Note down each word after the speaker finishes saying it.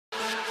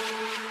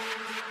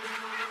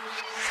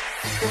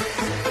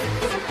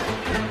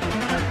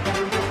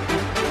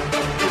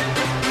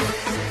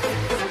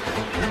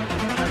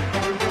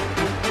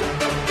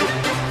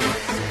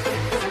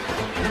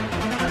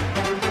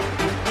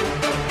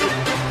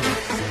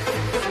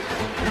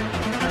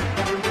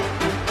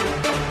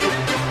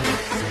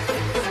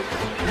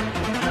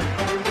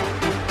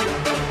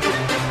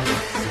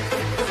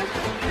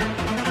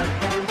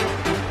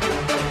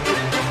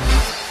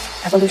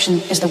Evolution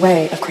is the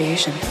way of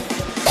creation.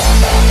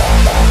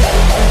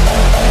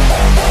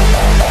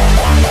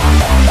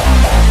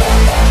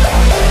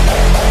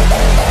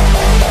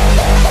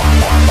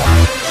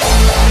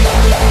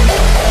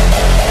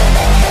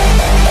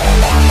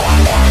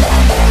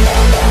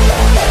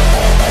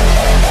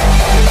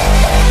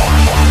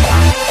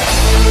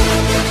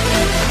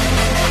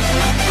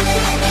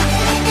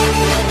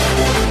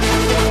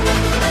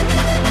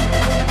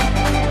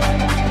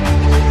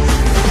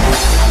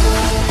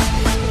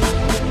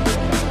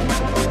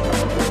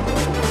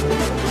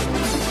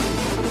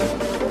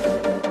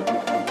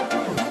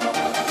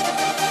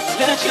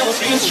 Let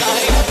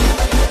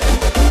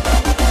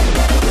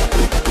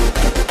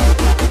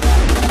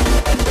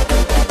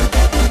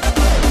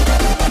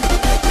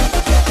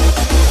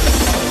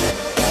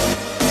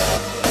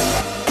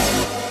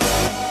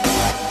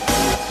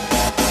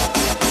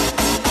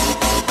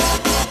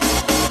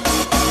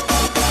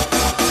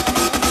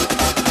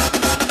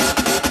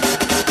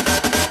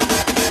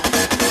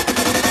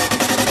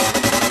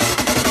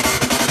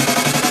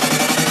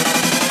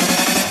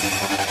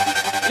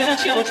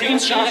your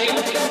dreams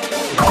shine.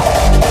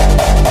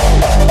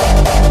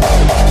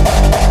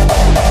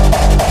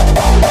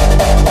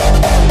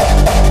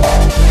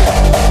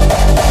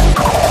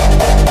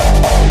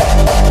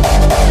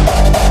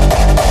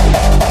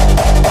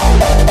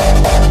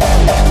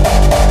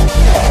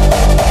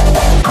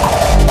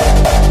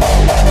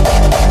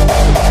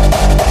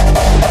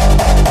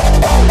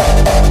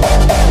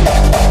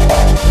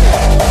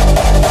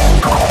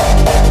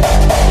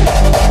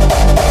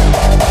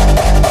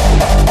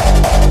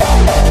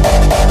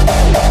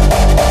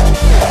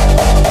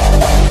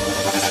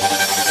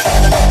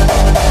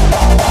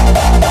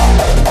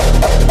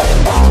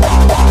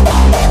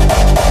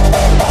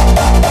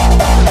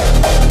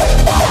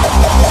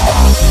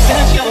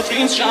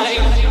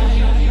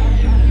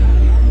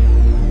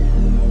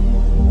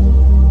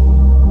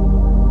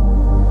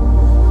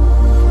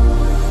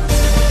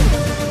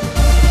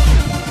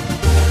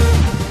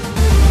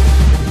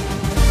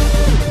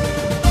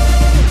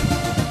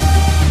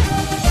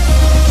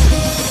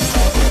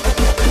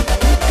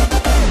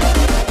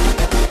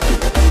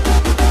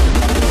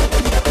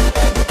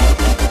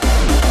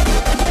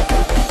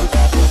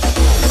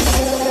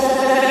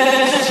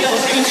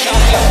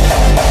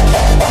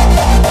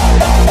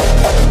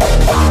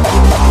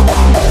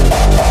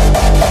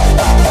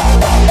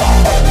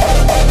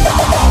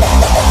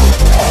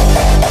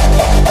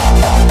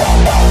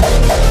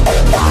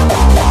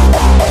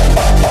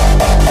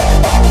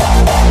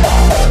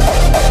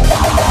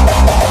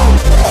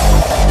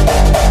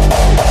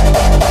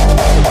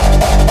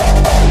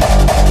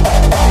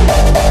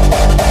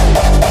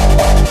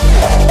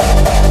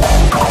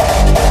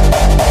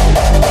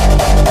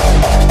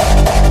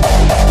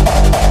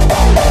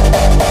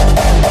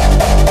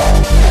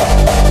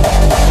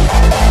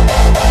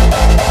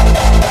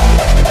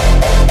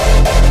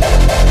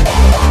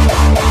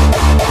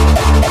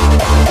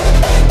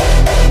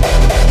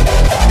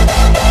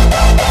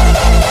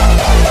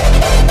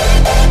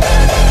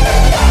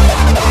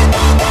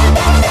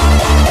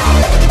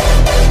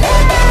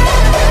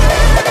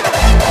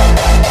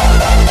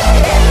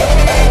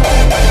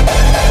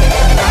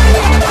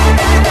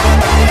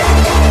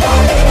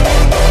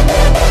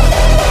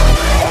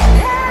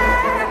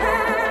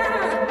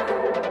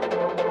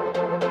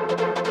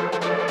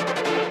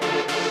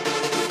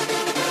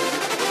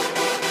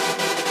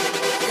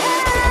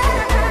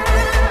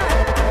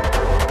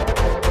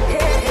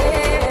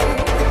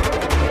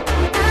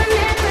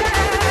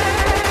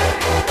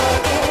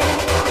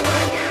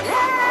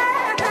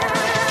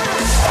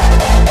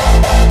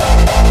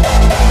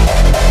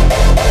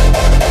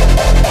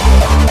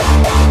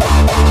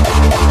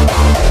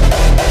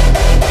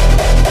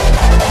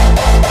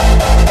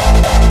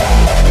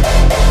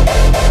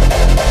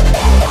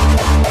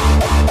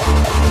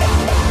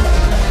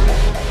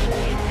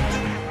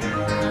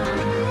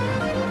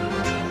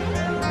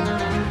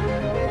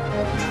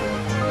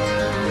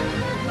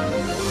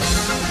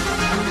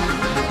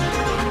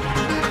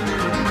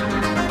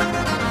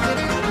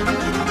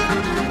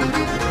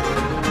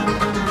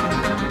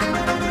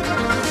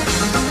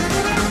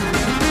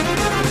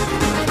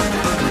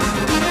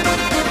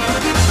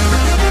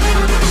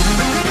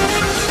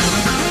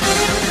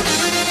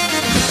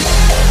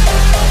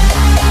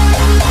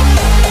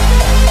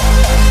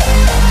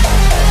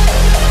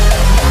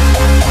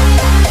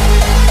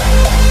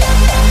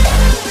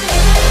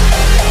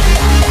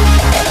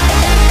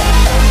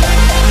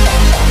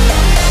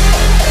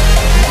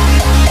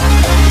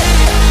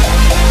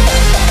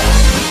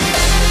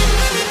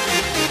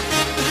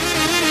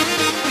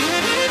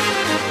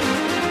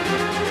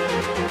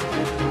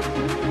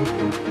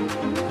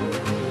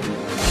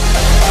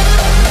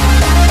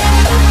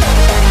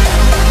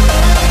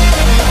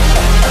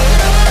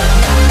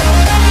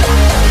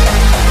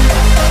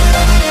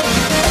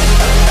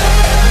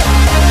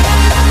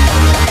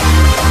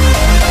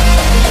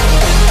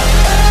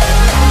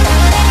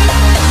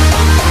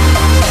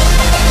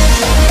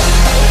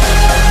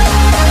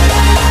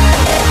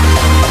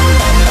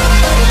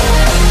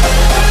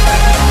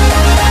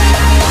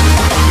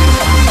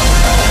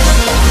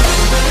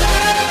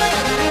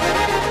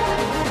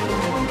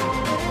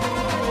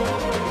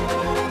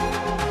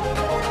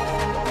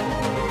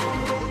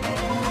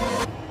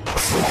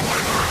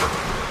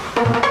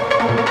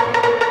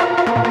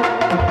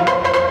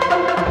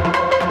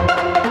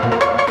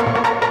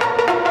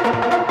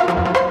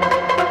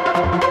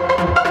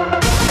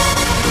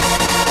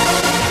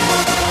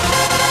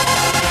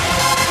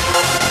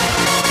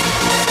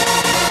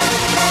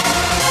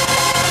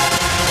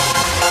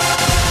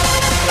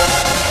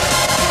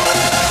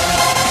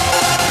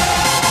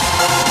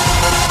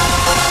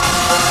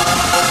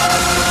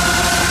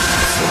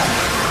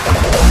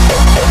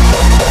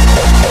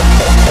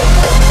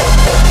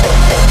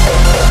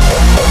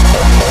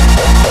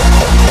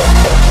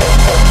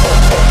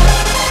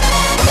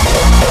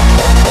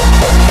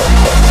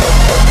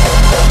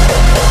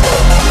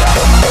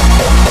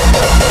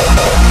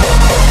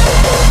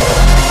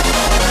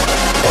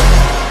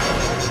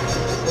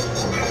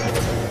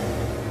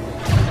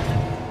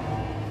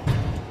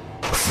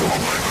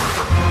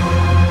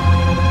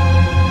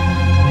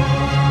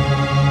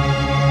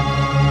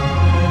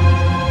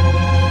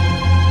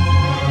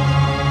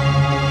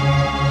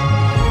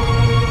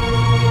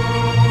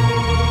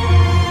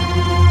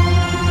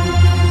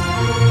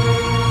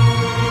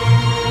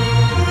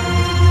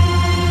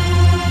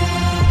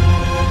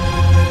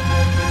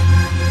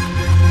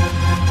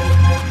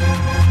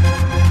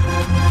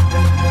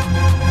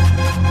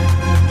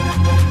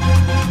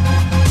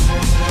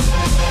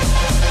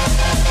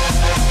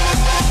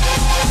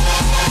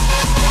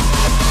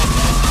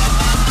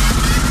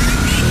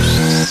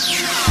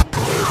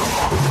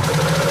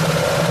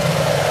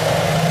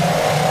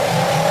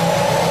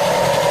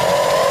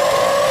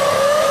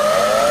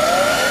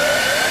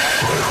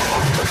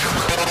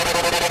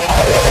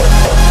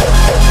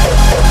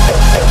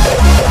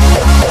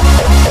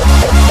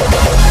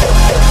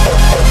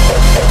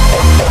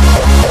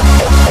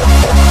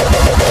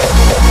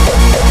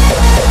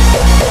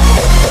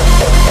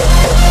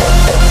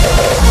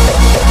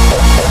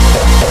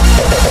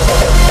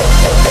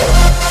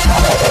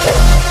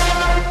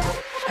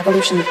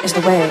 Evolution is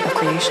the way of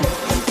creation.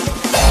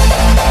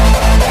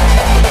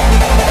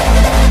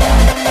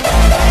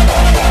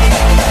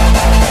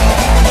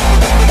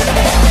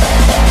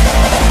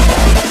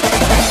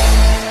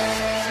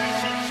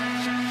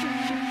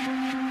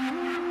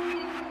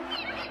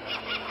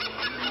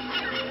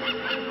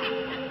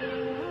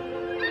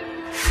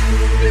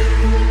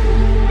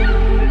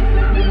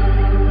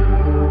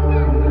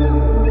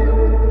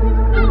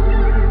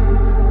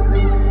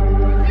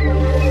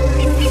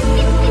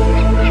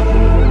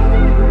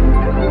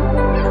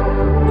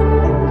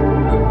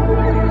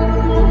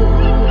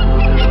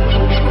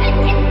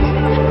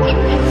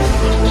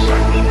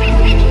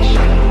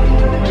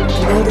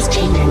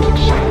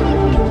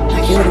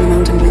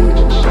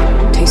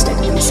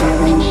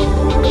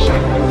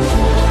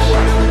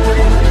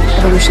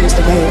 Evolution is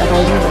the way of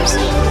all universe.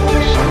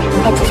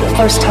 Up for the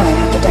first time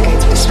after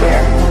decades of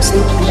despair,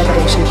 sleep and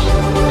degradation,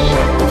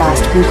 the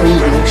vast blue-green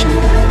of the ocean,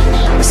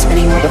 the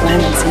spinning orb of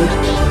land and sea.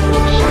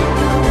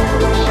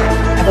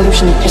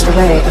 Evolution is the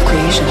way of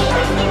creation.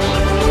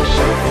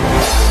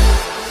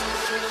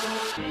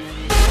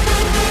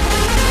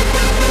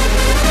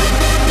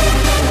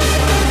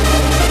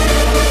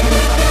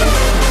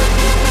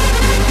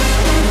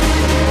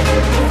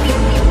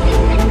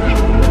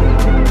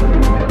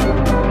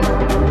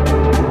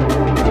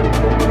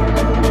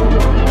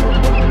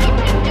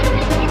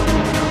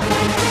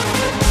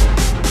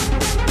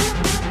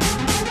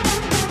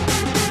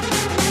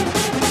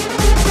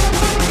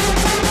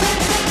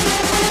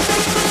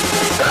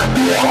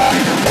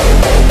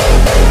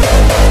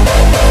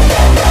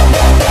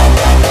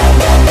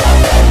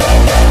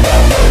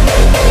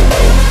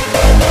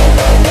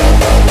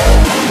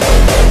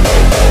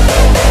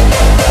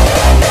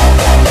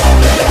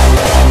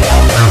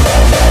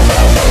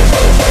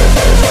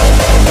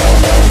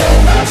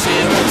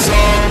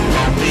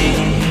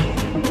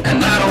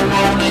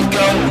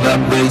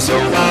 So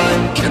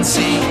I can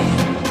see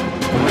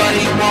what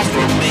he wants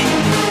from me.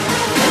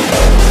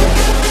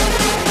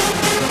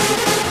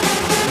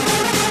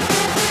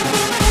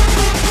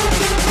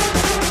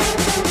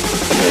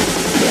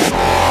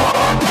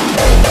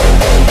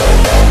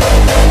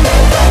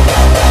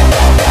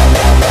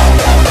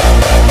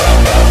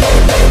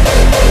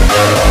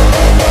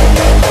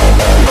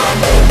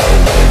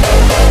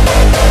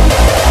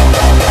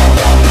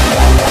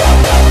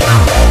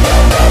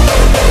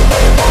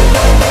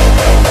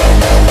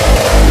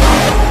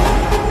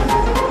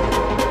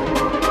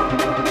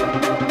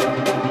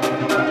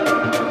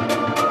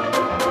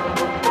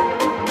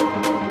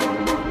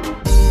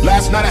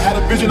 Last night I had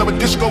a vision of a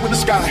disco in the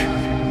sky.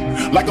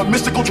 Like a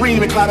mystical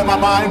dream it clouded my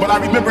mind, but I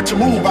remembered to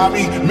move, I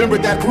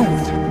remembered that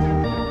groove.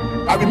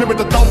 I remembered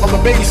the thump of the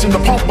bass and the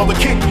pump of the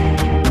kick.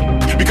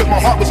 Because my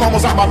heart was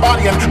almost out my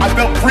body and I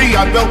felt free,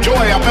 I felt joy,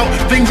 I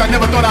felt things I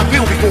never thought I'd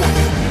feel before.